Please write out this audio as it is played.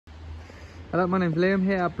Hello, my name's Liam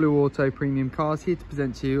here at Blue Auto Premium Cars, here to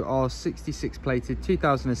present to you our 66 plated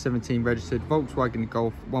 2017 registered Volkswagen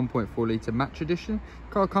Golf 1.4 litre Match Edition.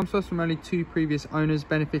 The car comes to us from only 2 previous owners,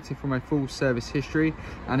 benefiting from a full service history,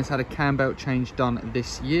 and has had a cam belt change done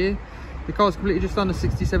this year. The car's completed just under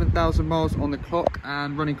 67,000 miles on the clock,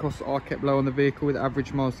 and running costs are kept low on the vehicle with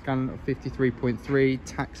average miles to gallon of 53.3.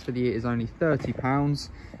 Tax for the year is only £30,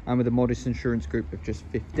 and with a modest insurance group of just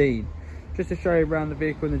 15. Just to show you around the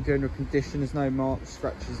vehicle in the general condition, there's no marks,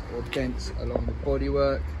 scratches or dents along the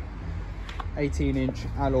bodywork. 18-inch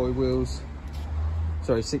alloy wheels,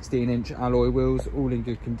 sorry, 16-inch alloy wheels, all in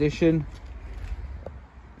good condition.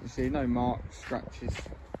 You see no marks, scratches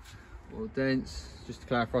or dents. Just to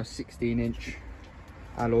clarify, 16-inch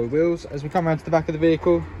alloy wheels. As we come around to the back of the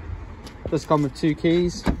vehicle, it does come with 2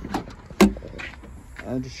 keys.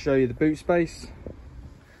 And just show you the boot space.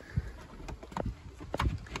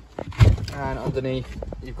 And underneath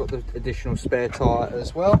you've got the additional spare tyre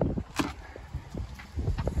as well.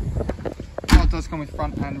 The car does come with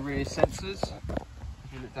front and rear sensors.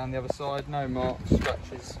 If you look down the other side, no marks,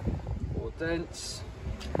 scratches or dents.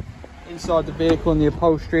 Inside the vehicle and the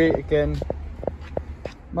upholstery, again,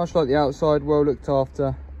 much like the outside, well looked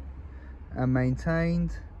after and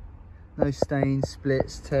maintained. No stains,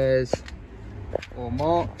 splits, tears or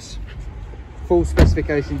marks. Full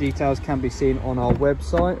specification details can be seen on our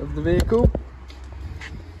website of the vehicle,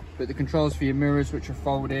 but the controls for your mirrors, which are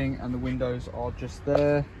folding, and the windows are just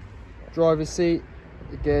there. Driver's seat,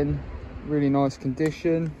 again, really nice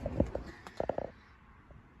condition,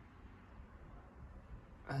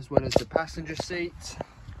 as well as the passenger seat.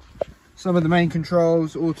 Some of the main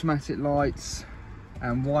controls: automatic lights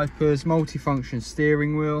and wipers, multifunction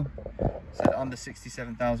steering wheel, set under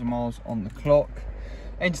 67,000 miles on the clock.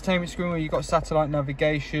 Entertainment screen where you've got satellite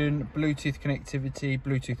navigation, Bluetooth connectivity,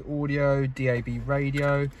 Bluetooth audio, DAB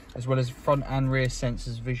radio, as well as front and rear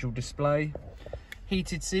sensors visual display.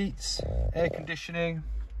 Heated seats, air conditioning,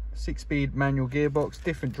 6-speed manual gearbox,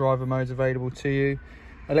 different driver modes available to you.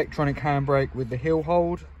 Electronic handbrake with the hill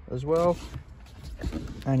hold as well.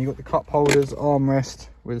 And you've got the cup holders, armrest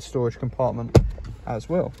with a storage compartment as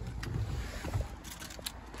well.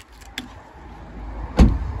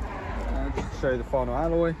 Show you the final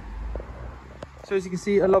alloy. So as you can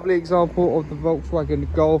see, a lovely example of the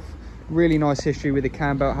Volkswagen Golf. Really nice history with the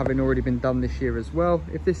cam belt having already been done this year as well.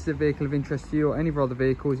 If this is a vehicle of interest to you or any of our other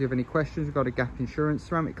vehicles, you have any questions regarding gap insurance,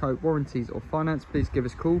 ceramic coat, warranties or finance, please give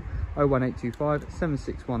us a call 01825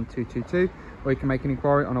 761 222, or you can make an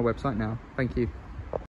inquiry on our website now. Thank you.